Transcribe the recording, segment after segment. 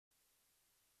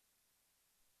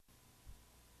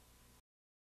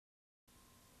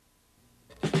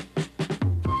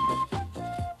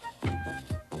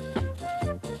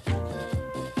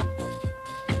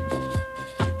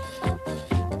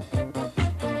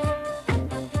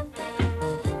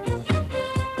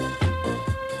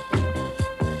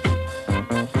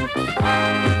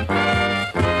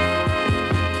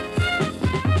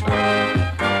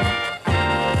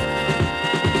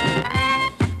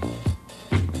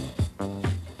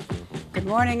Good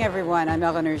morning, everyone. I'm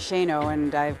Eleanor Schano,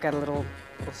 and I've got a little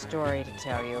story to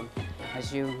tell you.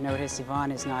 As you notice,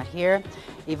 Yvonne is not here.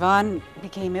 Yvonne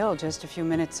became ill just a few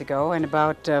minutes ago, and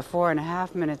about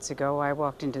 4.5 minutes ago, I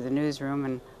walked into the newsroom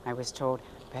and I was told,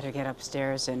 better get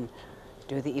upstairs and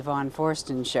do the Yvonne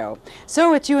Forston show.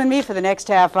 So it's you and me for the next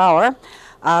half hour.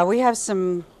 We have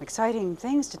some exciting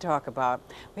things to talk about.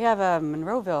 We have a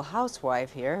Monroeville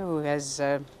housewife here who has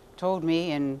told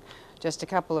me in just a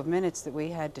couple of minutes that we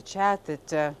had to chat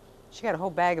that she got a whole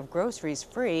bag of groceries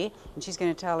free, and she's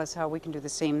going to tell us how we can do the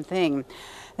same thing.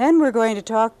 Then we're going to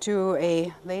talk to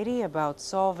a lady about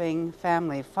solving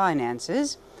family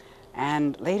finances.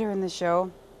 And later in the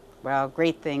show, well,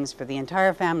 great things for the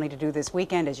entire family to do this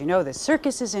weekend. As you know, the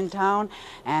circus is in town,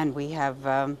 and we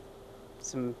have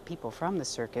some people from the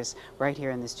circus right here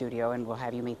in the studio, and we'll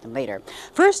have you meet them later.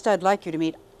 First, I'd like you to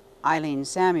meet Eileen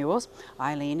Samuels.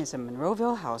 Eileen is a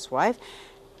Monroeville housewife.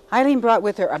 Eileen brought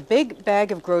with her a big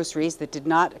bag of groceries that did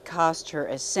not cost her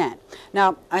a cent.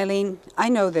 Now, Eileen, I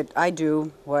know that I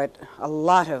do what a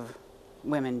lot of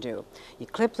women do. You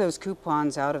clip those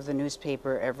coupons out of the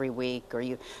newspaper every week, or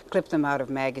you clip them out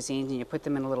of magazines and you put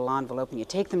them in a little envelope and you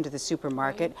take them to the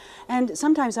supermarket. And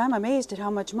sometimes I'm amazed at how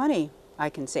much money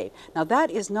I can save. Now, that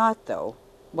is not, though,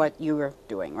 what you are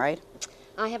doing, right?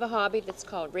 I have a hobby that's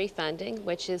called refunding,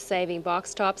 which is saving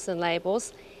box tops and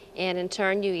labels, and in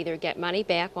turn you either get money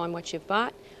back on what you've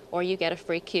bought or you get a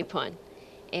free coupon.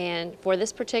 And for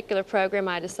this particular program,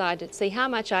 I decided to see how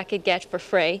much I could get for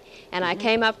free, and I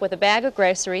came up with a bag of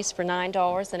groceries for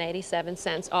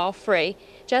 $9.87, all free,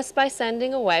 just by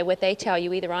sending away what they tell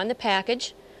you either on the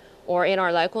package or in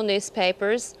our local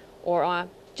newspapers, or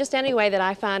just any way that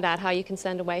I found out how you can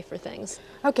send away for things.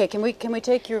 Okay, can we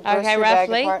take your grocery bag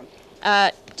apart?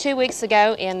 2 weeks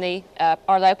ago in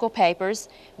our local papers,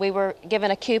 we were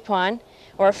given a coupon,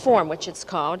 or a form, which it's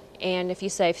called, and if you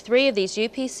save 3 of these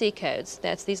UPC codes,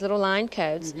 that's these little line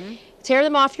codes, tear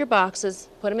them off your boxes,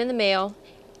 put them in the mail.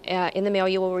 In the mail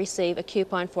you will receive a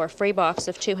coupon for a free box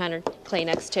of 200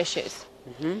 Kleenex tissues.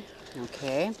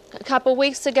 Okay. A couple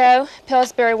weeks ago,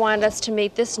 Pillsbury wanted us to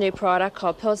meet this new product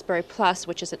called Pillsbury Plus,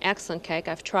 which is an excellent cake.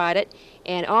 I've tried it,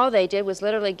 and all they did was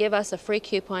literally give us a free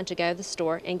coupon to go to the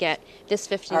store and get this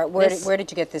 50. All right, where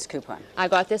did you get this coupon? I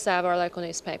got this out of our local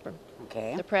newspaper.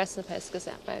 Okay. The Press and the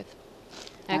Post-Gazette, both.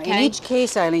 Now, Okay. in each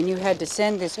case, Eileen, you had to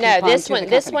send this coupon No, this to one. the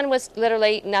This company. one was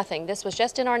literally nothing. This was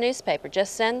just in our newspaper.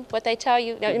 Just send what they tell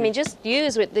you. No, I mean, just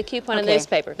use the coupon in the Okay.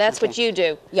 newspaper. That's what you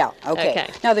do. Yeah, okay. Okay.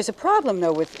 Now, there's a problem,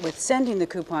 though, with sending the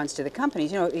coupons to the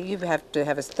companies. You know, you have to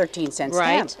have a 13-cent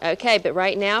Right. stamp. Okay, but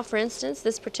right now, for instance,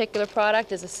 this particular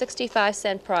product is a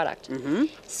 65-cent product.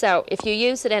 So if you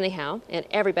use it anyhow, and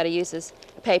everybody uses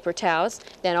paper towels,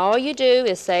 then all you do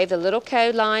is save the little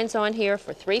code lines on here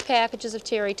for 3 packages of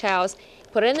terry towels,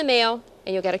 put it in the mail,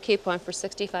 and you'll get a coupon for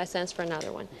 65 cents for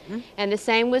another one. And the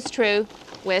same was true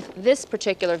with this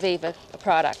particular Viva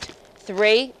product.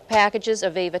 3 packages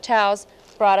of Viva towels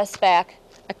brought us back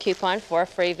a coupon for a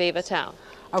free Viva towel.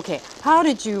 Okay. How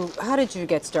did you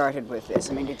get started with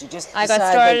this? I mean, did you just I got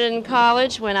decide started in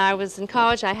college. When I was in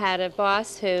college, I had a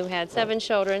boss who had 7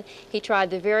 children. He tried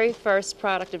the very first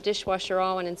product of dishwasher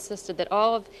all and insisted that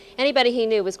anybody he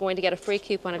knew was going to get a free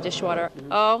coupon of dishwasher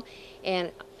all.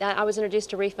 And I was introduced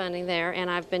to refunding there, and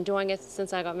I've been doing it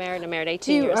since I got married. I married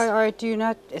 18 years. Do you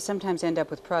not sometimes end up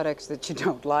with products that you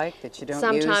don't like, that you don't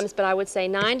use? Sometimes, but I would say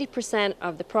 90%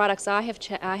 of the products I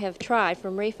have tried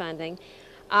from refunding,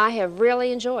 I have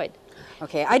really enjoyed.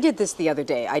 Okay, I did this the other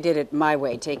day. I did it my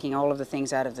way, taking all of the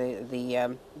things out of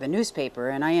the newspaper,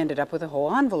 and I ended up with a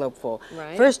whole envelope full.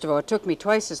 Right. First of all, it took me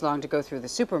twice as long to go through the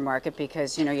supermarket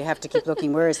because, you know, you have to keep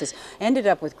looking, where is this? Ended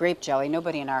up with grape jelly.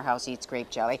 Nobody in our house eats grape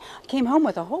jelly. I came home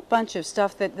with a whole bunch of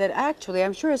stuff that actually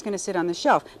I'm sure is going to sit on the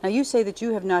shelf. Now, you say that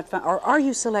you have not found, or are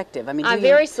you selective? I mean, I'm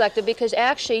very selective because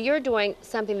actually you're doing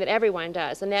something that everyone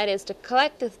does, and that is to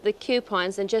collect the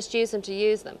coupons and just use them to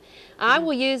use them. I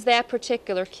will use that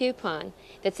particular coupon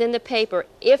that's in the paper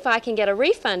if I can get a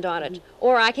refund on it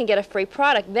or I can get a free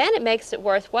product. Then it makes it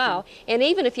worthwhile. And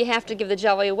even if you have to give the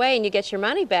jelly away and you get your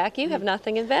money back, you have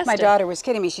nothing invested. My daughter was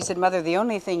kidding me. She said, Mother, the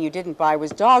only thing you didn't buy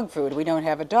was dog food. We don't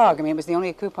have a dog. I mean, it was the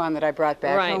only coupon that I brought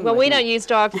back Right. home Well, with we me. don't use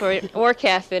dog food or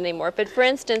cat food anymore. But for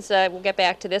instance, we'll get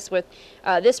back to this with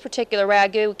this particular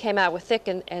ragu came out with thick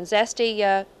and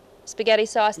zesty spaghetti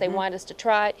sauce. They wanted us to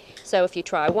try it. So if you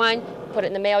try one, put it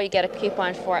in the mail, you get a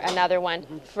coupon for another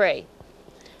one free.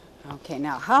 Okay,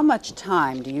 now how much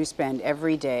time do you spend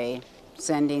every day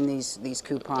sending these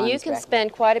coupons You can back?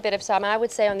 spend quite a bit of time. I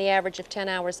would say on the average of 10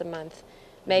 hours a month,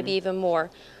 maybe even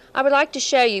more. I would like to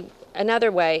show you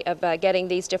another way of getting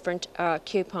these different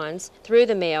coupons through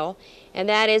the mail, and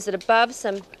that is that above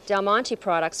some Del Monte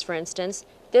products, for instance,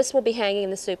 this will be hanging in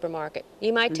the supermarket.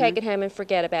 You might take it home and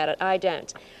forget about it. I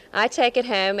don't. I take it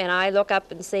home and I look up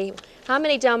and see how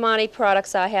many Del Monte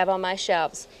products I have on my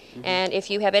shelves. And if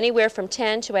you have anywhere from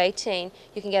 10 to 18,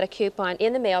 you can get a coupon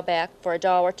in the mail back for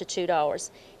 $1 to $2.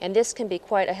 And this can be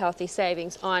quite a healthy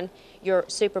savings on your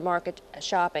supermarket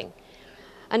shopping.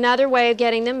 Another way of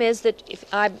getting them is that if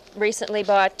I recently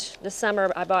bought, this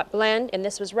summer I bought Blend, and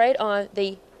this was right on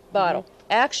the bottle.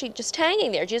 Actually just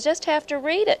hanging there. You just have to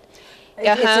read it.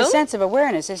 It's a sense of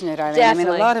awareness, isn't it, Eileen? Definitely.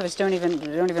 I mean, a lot of us don't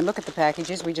even look at the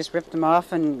packages. We just rip them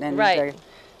off and right.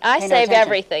 I save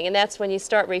everything, and that's when you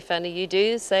start refunding. You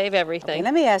do save everything. Okay,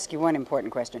 let me ask you one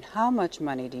important question. How much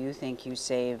money do you think you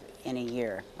save in a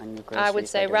year on your groceries? I would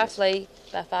say roughly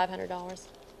about $500.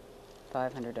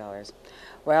 $500.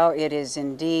 Well, it is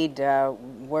indeed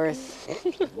worth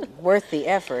the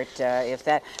effort. If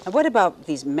that. And what about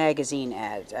these magazine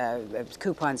ads,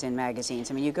 coupons in magazines?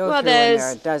 I mean, you go through and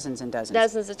there are dozens and dozens.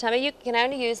 Dozens of times. You can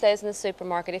only use those in the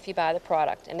supermarket if you buy the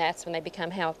product, and that's when they become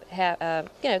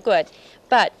good.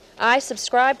 But I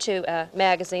subscribe to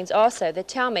magazines also that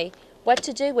tell me what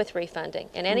to do with refunding,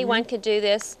 and anyone can do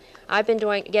this. I've been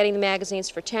getting the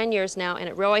magazines for 10 years now, and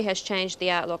it really has changed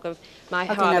the outlook of my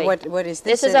hobby. Now what is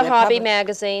this? This is a hobby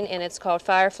magazine, and it's called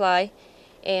Firefly,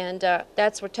 and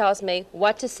that's what tells me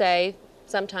what to save,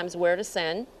 sometimes where to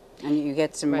send. And you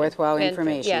get some worthwhile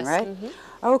information, yes. right?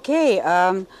 Okay,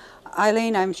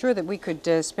 Eileen, I'm sure that we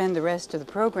could spend the rest of the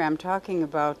program talking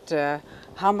about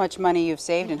how much money you've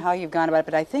saved and how you've gone about it,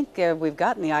 but I think we've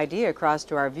gotten the idea across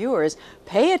to our viewers.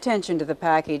 Pay attention to the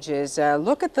packages,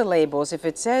 look at the labels. If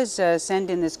it says send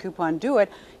in this coupon, do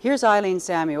it. Here's Eileen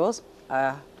Samuels,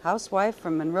 a housewife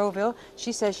from Monroeville.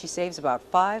 She says she saves about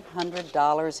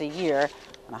 $500 a year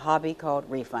on a hobby called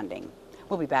refunding.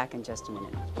 We'll be back in just a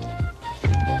minute.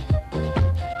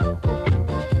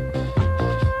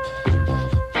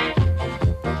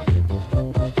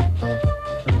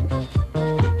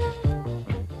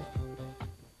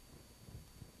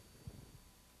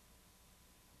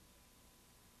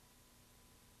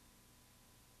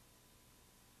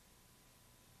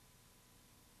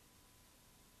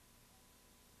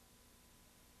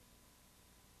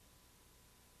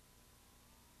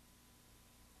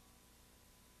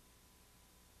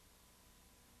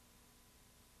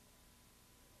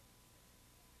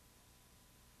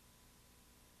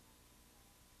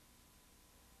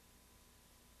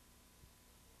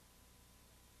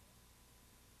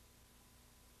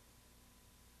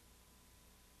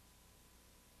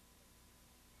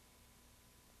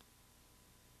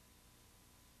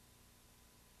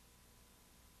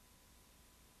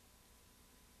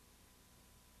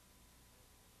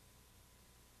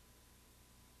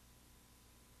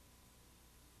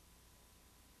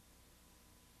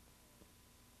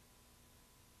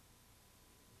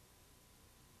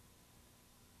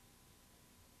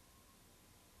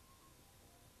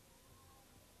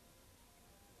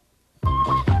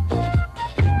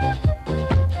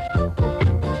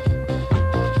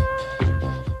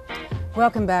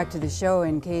 Welcome back to the show.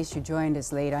 In case you joined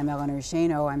us late, I'm Eleanor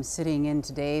Schano. I'm sitting in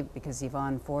today because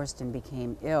Yvonne Forston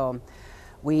became ill.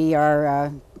 We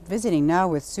are visiting now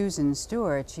with Susan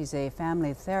Stewart. She's a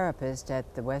family therapist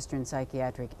at the Western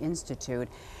Psychiatric Institute.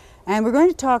 And we're going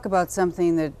to talk about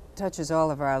something that touches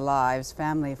all of our lives,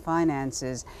 family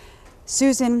finances.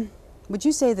 Susan, would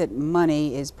you say that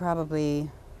money is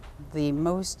probably the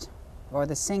most or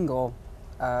the single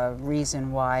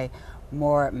reason why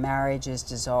more marriages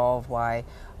dissolve, why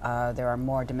there are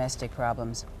more domestic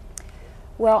problems?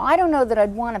 Well, I don't know that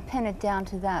I'd want to pin it down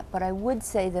to that, but I would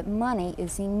say that money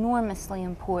is enormously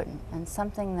important and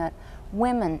something that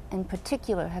women in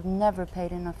particular have never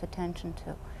paid enough attention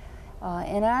to.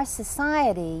 In our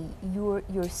society,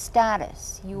 your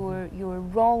status, your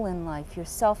role in life, your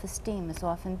self-esteem is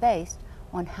often based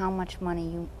on how much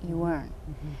money you earn.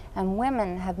 And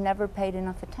women have never paid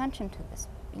enough attention to this.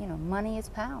 You know, money is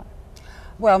power.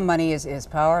 Well, money is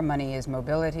power, money is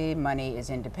mobility, money is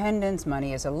independence,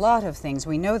 money is a lot of things.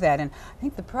 We know that, and I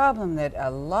think the problem that a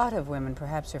lot of women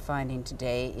perhaps are finding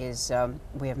today is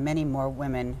we have many more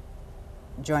women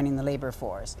joining the labor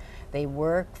force. They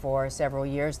work for several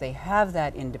years, they have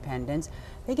that independence,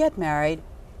 they get married,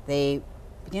 they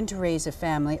begin to raise a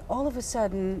family. All of a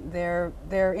sudden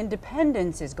their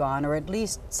independence is gone, or at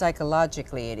least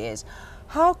psychologically it is.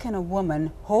 How can a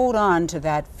woman hold on to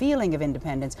that feeling of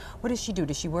independence? What does she do?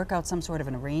 Does she work out some sort of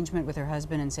an arrangement with her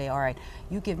husband and say, all right,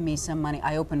 you give me some money,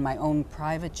 I open my own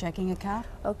private checking account?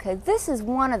 Okay, this is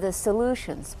one of the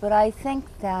solutions, but I think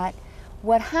that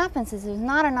what happens is there's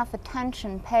not enough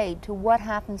attention paid to what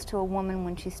happens to a woman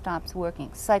when she stops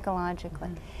working psychologically.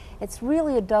 It's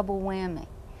really a double whammy,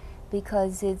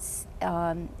 because it's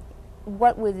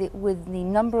what with the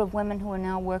number of women who are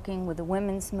now working, with the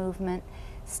women's movement,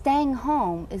 staying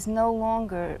home is no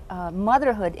longer,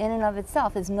 motherhood in and of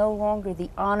itself is no longer the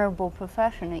honorable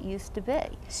profession it used to be.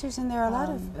 Susan, there are a lot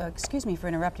of, excuse me for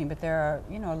interrupting, but there are,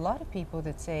 you know, a lot of people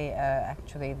that say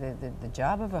actually the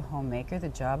job of a homemaker, the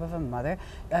job of a mother,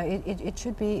 it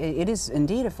should be, it is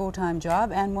indeed a full-time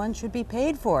job, and one should be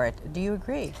paid for it. Do you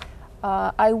agree?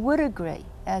 I would agree.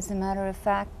 As a matter of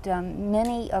fact,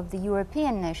 many of the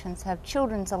European nations have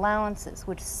children's allowances,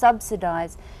 which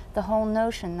subsidize the whole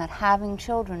notion that having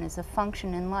children is a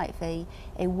function in life, a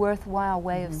worthwhile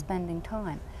way of spending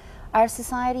time. Our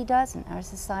society doesn't. Our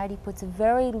society puts a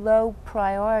very low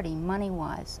priority,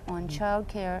 money-wise, on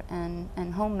childcare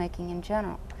and homemaking in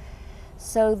general,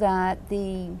 so that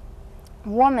the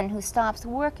woman who stops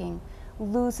working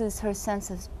loses her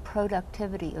sense of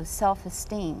productivity, of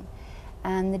self-esteem.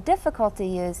 And the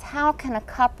difficulty is, how can a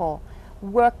couple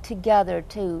work together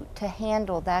to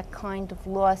handle that kind of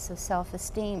loss of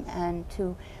self-esteem and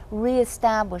to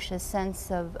reestablish a sense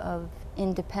of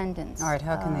independence? All right,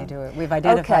 how can they do it? We've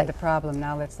identified the problem,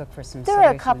 now let's look for some There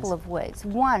solutions. are a couple of ways.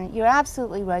 One, you're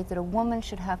absolutely right that a woman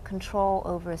should have control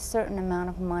over a certain amount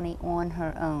of money on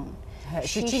her own.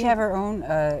 Should she have her own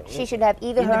she should have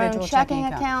either her own individual checking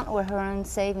account or her own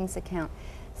savings account.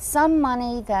 Some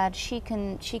money that she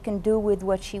can do with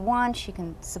what she wants. She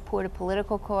can support a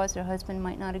political cause her husband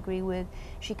might not agree with.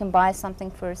 She can buy something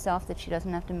for herself that she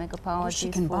doesn't have to make apologies for.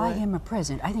 She can buy him a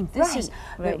present. I think this is,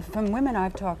 from women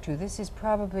I've talked to, this is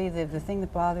probably the thing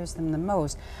that bothers them the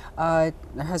most. Their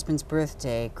husband's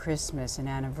birthday, Christmas, an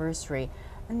anniversary,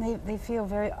 and they feel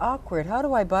very awkward. How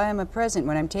do I buy him a present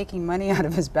when I'm taking money out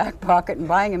of his back pocket and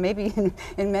buying him maybe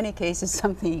in many cases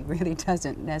something he really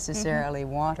doesn't necessarily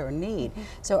want or need?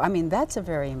 So I mean, that's a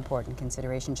very important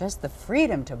consideration, just the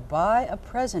freedom to buy a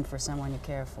present for someone you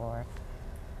care for.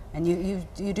 And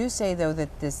you do say though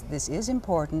that this is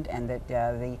important, and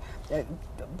that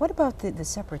what about the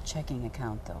separate checking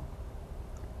account though?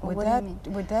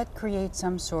 Would that create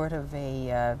some sort of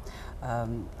a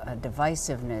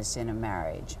divisiveness in a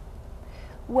marriage?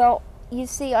 Well, you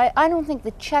see, I don't think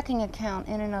the checking account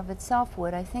in and of itself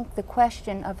would. I think the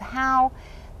question of how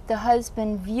the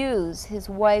husband views his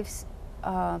wife's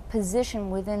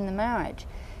position within the marriage,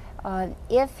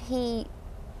 if he,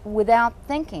 without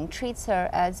thinking, treats her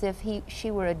as if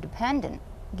she were a dependent,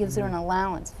 gives her an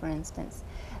allowance, for instance,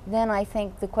 then I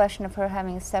think the question of her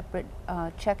having a separate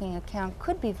checking account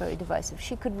could be very divisive.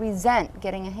 She could resent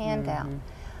getting a handout.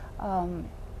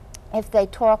 If they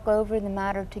talk over the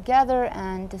matter together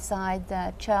and decide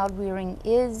that child rearing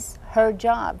is her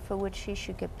job for which she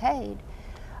should get paid,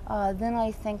 then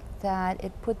I think that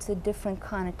it puts a different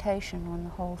connotation on the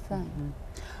whole thing.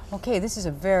 Okay, this is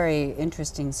a very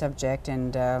interesting subject,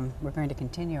 and we're going to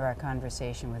continue our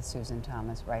conversation with Susan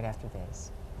Thomas right after this.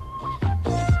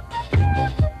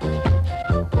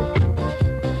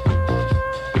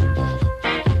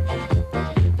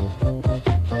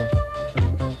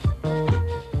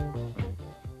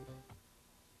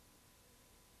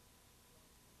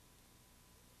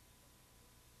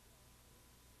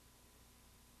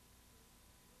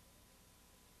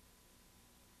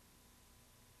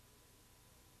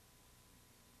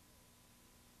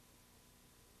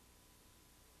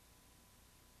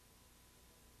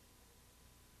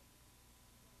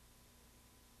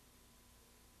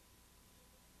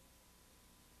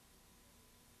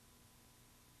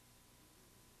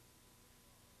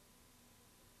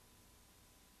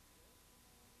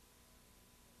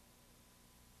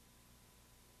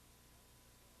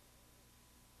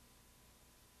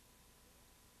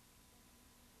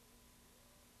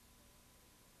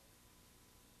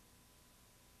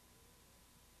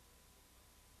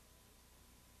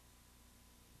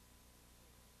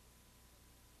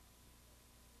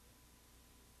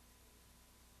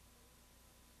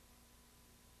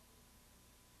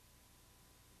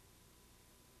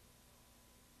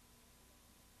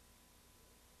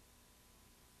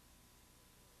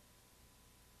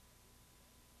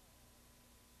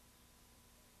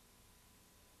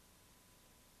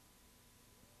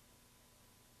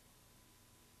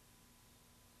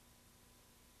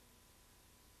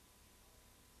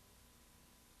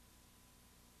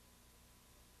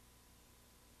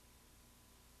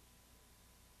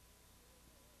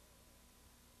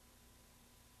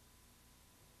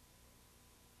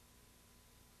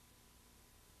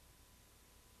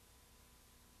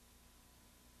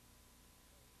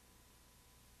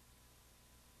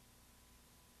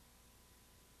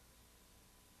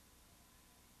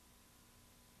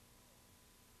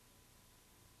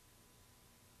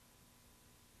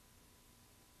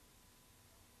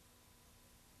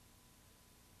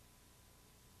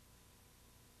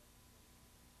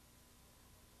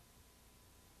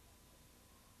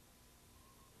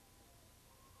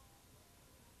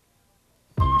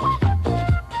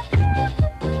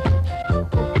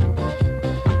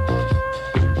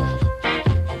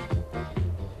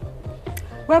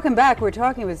 Welcome back. We're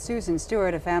talking with Susan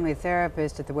Stewart, a family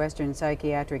therapist at the Western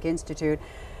Psychiatric Institute.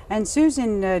 And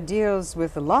Susan deals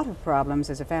with a lot of problems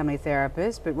as a family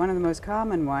therapist, but one of the most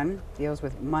common one deals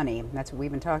with money. That's what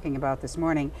we've been talking about this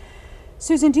morning.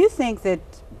 Susan, do you think that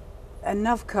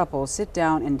enough couples sit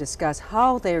down and discuss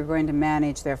how they're going to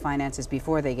manage their finances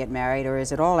before they get married, or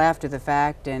is it all after the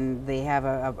fact and they have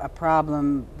a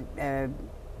problem and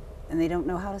they don't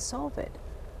know how to solve it?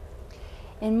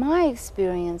 In my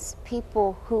experience,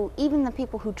 even the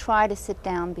people who try to sit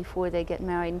down before they get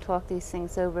married and talk these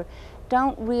things over,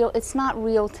 it's not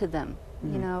real to them.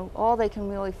 You know, all they can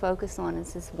really focus on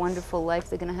is this wonderful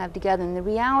life they're going to have together. And the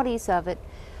realities of it,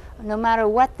 no matter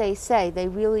what they say, they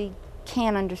really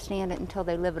can't understand it until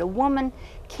they live it. A woman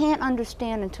can't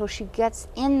understand until she gets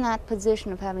in that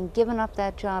position of having given up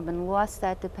that job and lost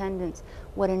that dependence,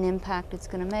 what an impact it's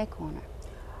going to make on her.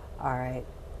 All right.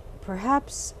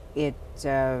 Perhaps it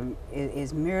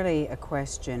is merely a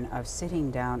question of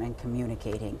sitting down and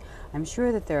communicating. I'm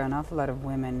sure that there are an awful lot of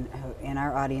women in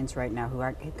our audience right now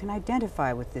who can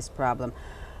identify with this problem.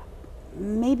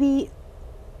 Maybe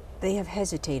they have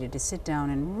hesitated to sit down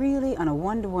and really, on a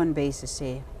one-to-one basis,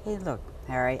 say, hey, look,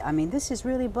 Harry, I mean, this is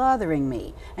really bothering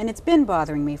me, and it's been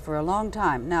bothering me for a long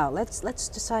time. Now, let's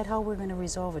decide how we're going to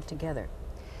resolve it together.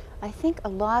 I think a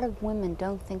lot of women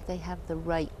don't think they have the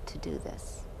right to do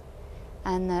this,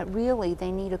 and that really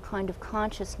they need a kind of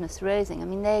consciousness raising. I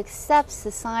mean, they accept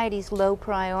society's low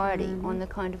priority on the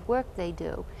kind of work they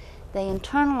do. They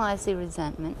internalize the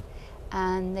resentment,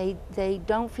 and they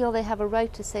don't feel they have a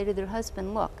right to say to their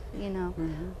husband, look, you know,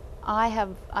 I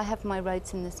have my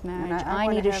rights in this marriage. I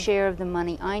need a share of the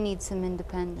money. I need some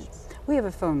independence. We have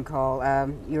a phone call.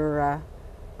 You're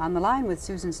on the line with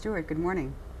Susan Stewart. Good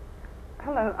morning.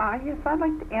 Hello. Yes, I'd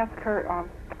like to ask her,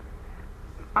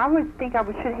 I would think I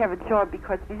should have a job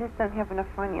because we just don't have enough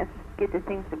finances to get the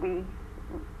things that we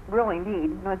really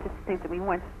need, not just things that we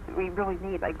want, that we really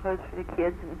need, like clothes for the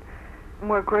kids and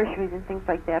more groceries and things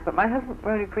like that. But my husband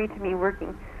won't agree to me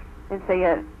working in, say,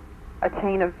 a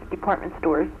chain of department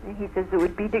stores. And he says it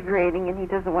would be degrading, and he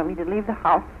doesn't want me to leave the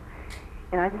house.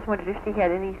 And I just wondered if she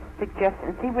had any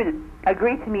suggestions. He would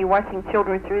agree to me watching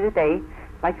children through the day,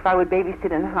 like if I would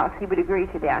babysit in the house, he would agree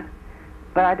to that.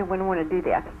 But I wouldn't want to do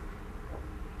that.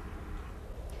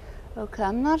 Okay,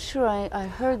 I'm not sure I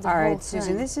heard the whole thing. All right,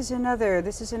 Susan, this is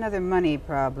another money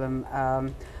problem.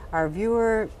 Our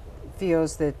viewer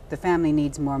feels that the family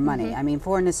needs more money. I mean,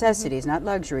 for necessities, not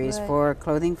luxuries, for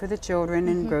clothing for the children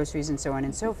and groceries and so on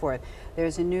and so forth.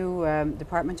 There's a new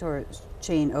department store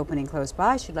chain opening close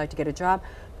by. She'd like to get a job,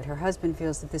 but her husband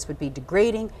feels that this would be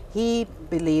degrading. He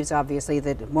believes, obviously,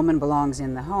 that a woman belongs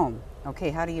in the home. Okay,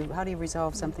 how do you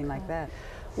resolve something like that?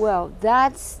 Well,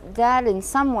 that in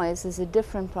some ways is a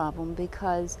different problem,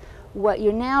 because what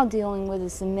you're now dealing with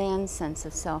is the man's sense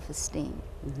of self-esteem.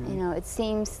 You know, it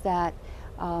seems that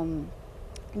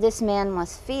this man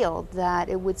must feel that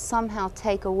it would somehow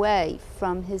take away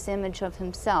from his image of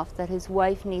himself, that his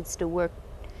wife needs to work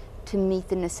to meet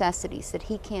the necessities, that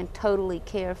he can't totally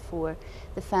care for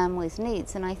the family's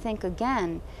needs. And I think,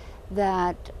 again,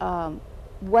 that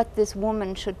what this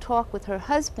woman should talk with her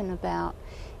husband about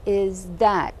is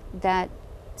that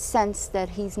sense that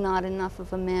he's not enough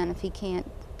of a man if he can't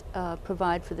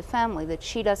provide for the family, that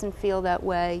she doesn't feel that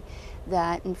way,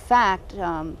 that in fact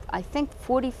I think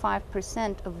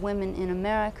 45% of women in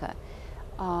America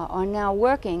are now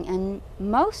working, and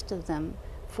most of them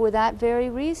for that very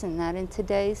reason, that in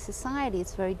today's society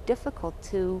it's very difficult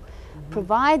to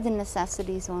provide the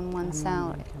necessities on one's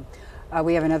salary.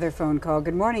 We have another phone call.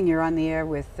 Good morning, you're on the air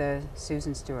with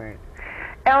Susan Stewart.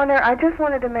 Eleanor, I just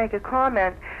wanted to make a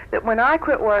comment that when I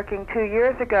quit working 2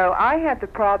 years ago, I had the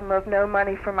problem of no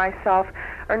money for myself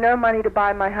or no money to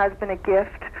buy my husband a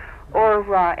gift or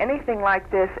anything like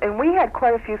this, and we had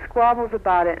quite a few squabbles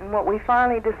about it. And what we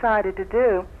finally decided to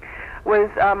do was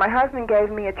my husband gave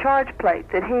me a charge plate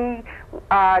that he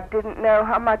didn't know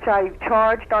how much I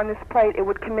charged on this plate. It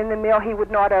would come in the mail. He would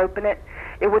not open it.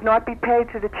 It would not be paid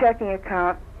through the checking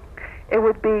account. It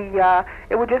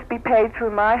would just be paid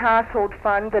through my household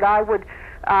fund, that I would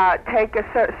take a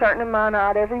certain amount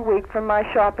out every week from my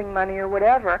shopping money or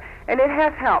whatever, and it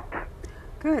has helped.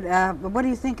 Good. But what do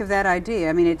you think of that idea?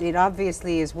 I mean, it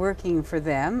obviously is working for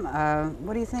them.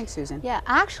 What do you think, Susan? Yeah,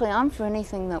 actually, I'm for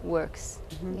anything that works.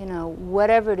 You know,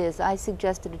 whatever it is. I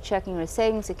suggested a checking or a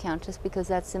savings account just because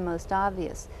that's the most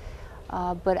obvious.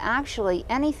 But actually,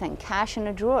 anything, cash in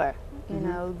a drawer, you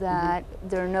know, that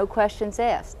there are no questions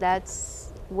asked.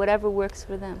 That's whatever works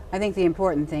for them. I think the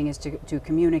important thing is to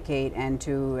communicate and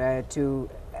to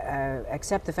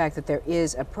accept the fact that there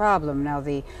is a problem. Now,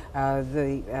 the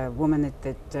woman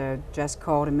that just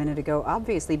called a minute ago,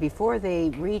 obviously, before they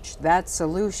reached that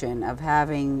solution of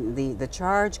having the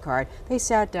charge card, they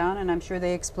sat down and I'm sure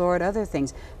they explored other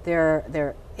things.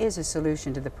 There is a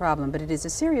solution to the problem, but it is a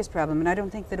serious problem, and I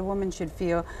don't think that a woman should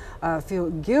feel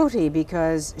guilty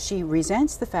because she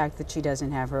resents the fact that she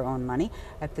doesn't have her own money.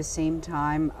 At the same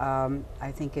time,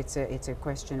 I think it's a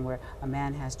question where a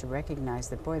man has to recognize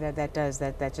that, boy,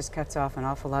 that just cuts off an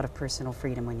awful lot of personal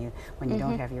freedom when you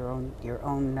don't have your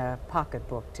own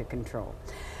pocketbook to control.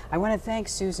 I want to thank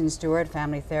Susan Stewart,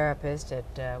 family therapist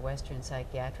at Western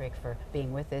Psychiatric, for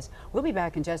being with us. We'll be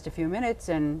back in just a few minutes,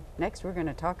 and next we're going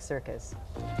to talk circus.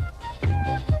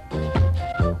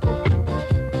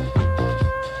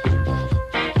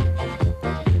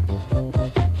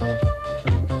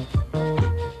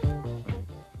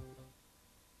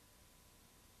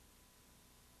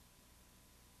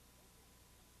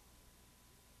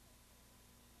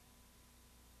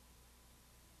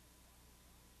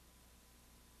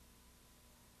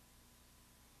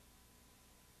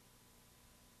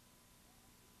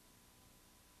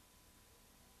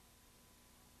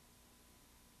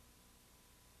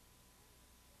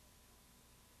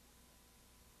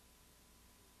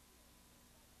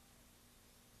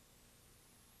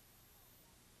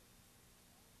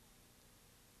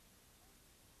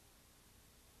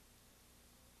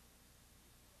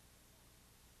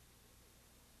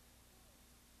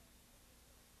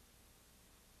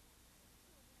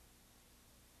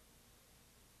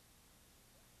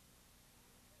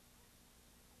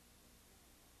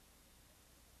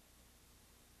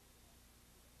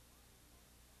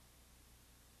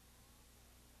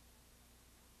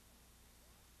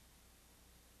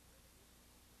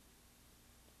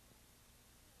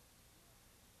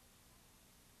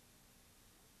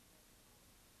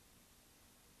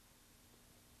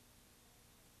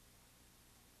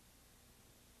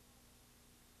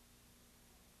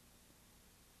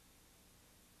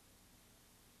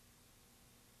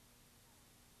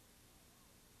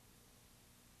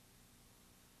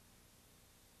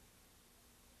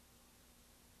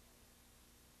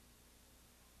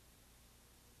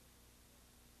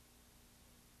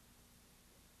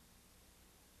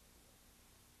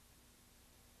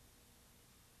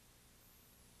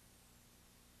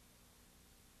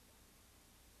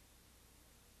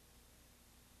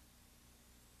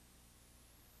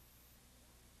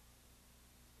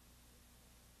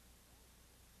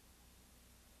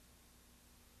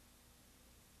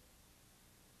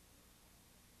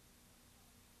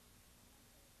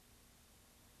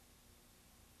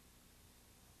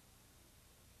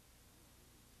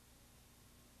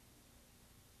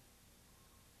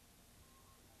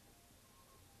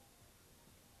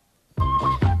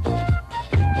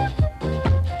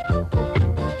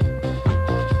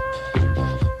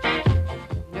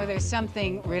 There's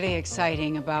something really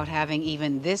exciting about having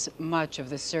even this much of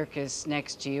the circus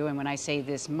next to you. And when I say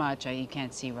this much, you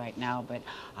can't see right now, but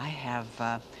I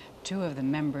have two of the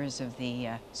members of the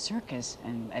circus.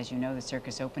 And as you know, the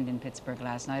circus opened in Pittsburgh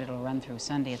last night. It'll run through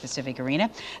Sunday at the Civic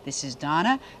Arena. This is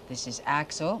Donna. This is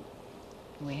Axel.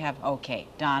 We have, okay,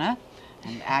 Donna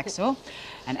and Axel.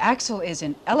 And Axel is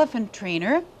an elephant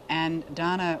trainer, and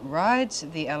Donna rides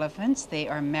the elephants. They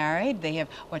are married. They have,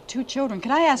 what, 2 children?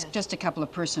 Can I ask just a couple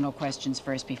of personal questions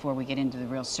first before we get into the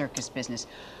real circus business?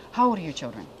 How old are your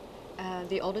children?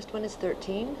 The oldest one is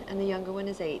 13, and the younger one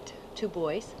is 8. 2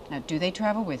 boys. Now, do they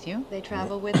travel with you? They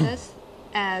travel with us.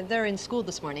 They're in school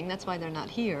this morning. That's why they're not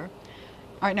here.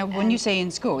 All right, now, when you say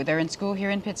in school, they're in school here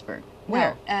in Pittsburgh.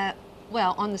 Where? No,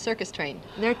 well, on the circus train.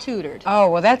 They're tutored. Oh,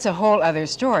 well, that's a whole other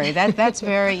story. That's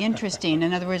very interesting.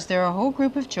 In other words, they're a whole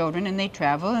group of children, and they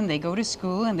travel, and they go to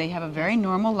school, and they have a very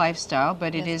normal lifestyle,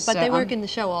 but it is... But they work in the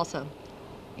show also.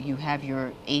 You have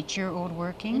your 8-year-old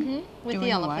working? Mm-hmm. With doing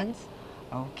the elephants. What?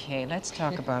 Okay, let's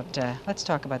talk about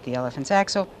the elephants.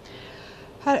 Axel,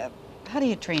 how do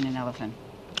you train an elephant?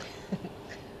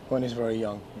 When he's very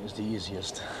young, it's the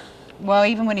easiest. Well,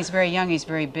 even when he's very young, he's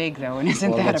very big, though, and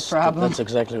isn't that a problem? That's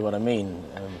exactly what I mean.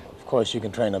 Of course, you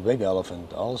can train a big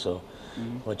elephant also,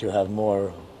 but you have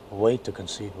more weight to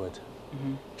compete with.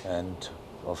 And,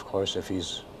 of course, if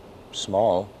he's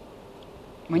small...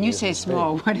 When you say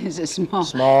small, what is a small?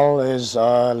 Small is,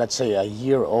 let's say, a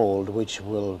year old, which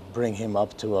will bring him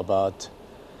up to about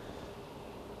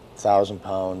 1,000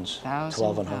 pounds,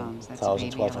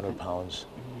 1,200 pounds.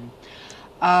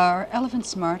 Are elephants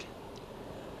smart?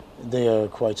 They are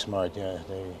quite smart, yeah.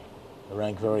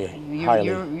 rank very highly.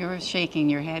 You're shaking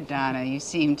your head, Donna. You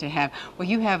seem to have, well,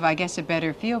 you have, I guess, a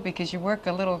better feel because you work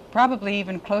a little, probably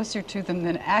even closer to them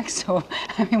than Axel.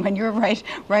 I mean, when you're right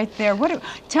there.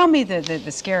 Tell me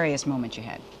the scariest moment you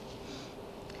had.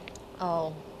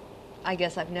 Oh, I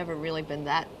guess I've never really been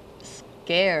that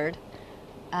scared.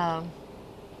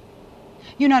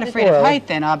 You're not afraid of height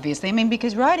then, obviously. I mean,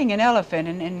 because riding an elephant,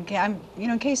 and you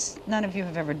know, in case none of you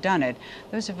have ever done it,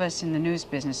 those of us in the news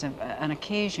business have, on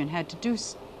occasion, had to do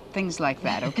things like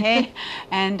that, okay?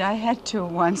 And I had to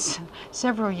once,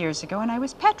 several years ago, and I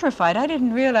was petrified. I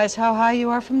didn't realize how high you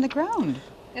are from the ground.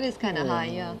 It is kind of high,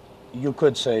 yeah. You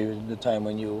could say the time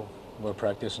when you were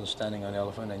practicing standing on an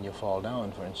elephant and you fall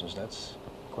down, for instance. That's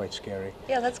quite scary.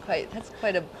 Yeah, that's quite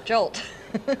a jolt.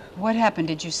 What happened?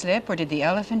 Did you slip, or did the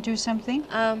elephant do something?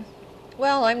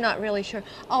 Well, I'm not really sure.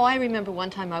 Oh, I remember one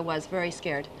time I was very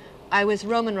scared. I was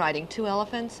Roman riding 2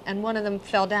 elephants, and one of them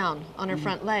fell down on her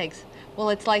front legs. Well,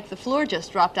 it's like the floor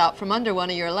just dropped out from under one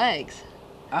of your legs.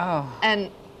 Oh.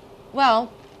 And,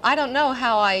 well, I don't know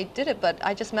how I did it, but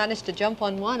I just managed to jump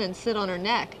on one and sit on her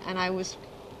neck, and I was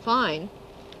fine.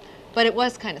 But it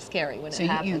was kind of scary when it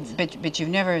happens. But you've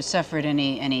never suffered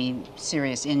any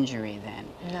serious injury then?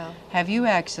 No. Have you,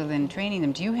 Axel, in training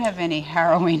them, do you have any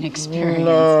harrowing experience?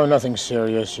 No, nothing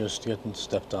serious, just getting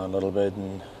stepped on a little bit.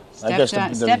 And I guess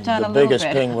the biggest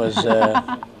thing was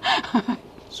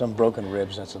some broken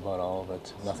ribs, that's about all,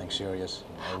 but nothing serious.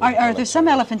 Are there some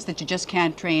elephants that you just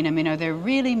can't train? I mean, are there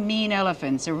really mean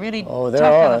elephants or really tough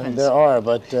elephants? There are,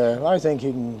 but I think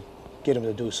you can get them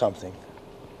to do something.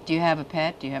 Do you have a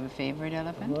pet? Do you have a favorite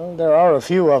elephant? Well, there are a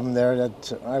few of them there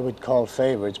that I would call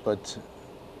favorites, but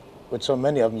with so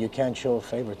many of them, you can't show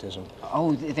favoritism.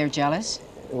 Oh, they're jealous?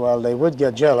 Well, they would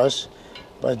get jealous,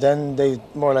 but then they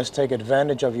more or less take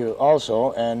advantage of you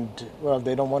also, and, well,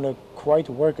 they don't want to quite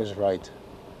work as right.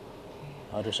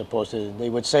 How they're supposed to. They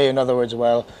would say, in other words,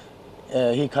 well,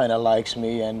 he kind of likes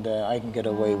me, and I can get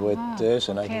away with this,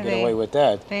 and I can get away with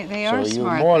that. They are smart. So you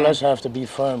more or less have to be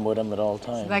firm with them at all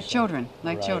times. Like children,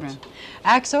 like children.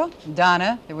 Axel,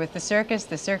 Donna, they're with the circus.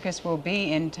 The circus will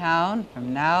be in town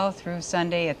from now through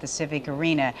Sunday at the Civic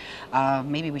Arena.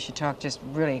 Maybe we should talk just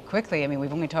really quickly. I mean,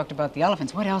 we've only talked about the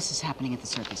elephants. What else is happening at the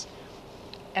circus?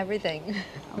 Everything.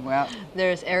 Well,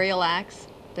 there's aerial acts,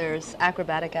 there's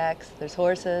acrobatic acts, there's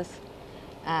horses,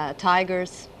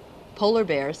 tigers, polar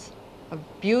bears. A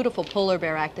beautiful polar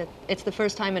bear act. It's the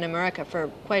first time in America for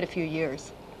quite a few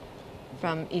years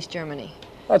from East Germany.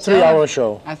 A 3-hour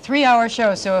show. A 3-hour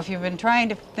show. So if you've been trying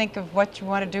to think of what you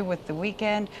want to do with the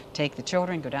weekend, take the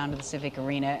children, go down to the Civic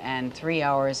Arena, and 3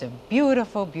 hours of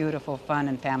beautiful, beautiful fun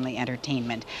and family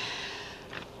entertainment.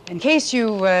 In case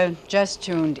you just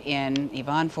tuned in,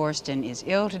 Yvonne Forston is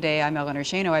ill today. I'm Eleanor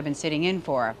Schano. I've been sitting in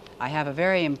for her. I have a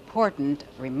very important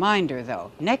reminder,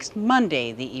 though. Next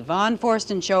Monday, the Yvonne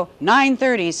Forston Show,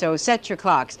 9:30, so set your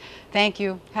clocks. Thank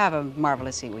you. Have a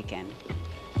marvelous weekend.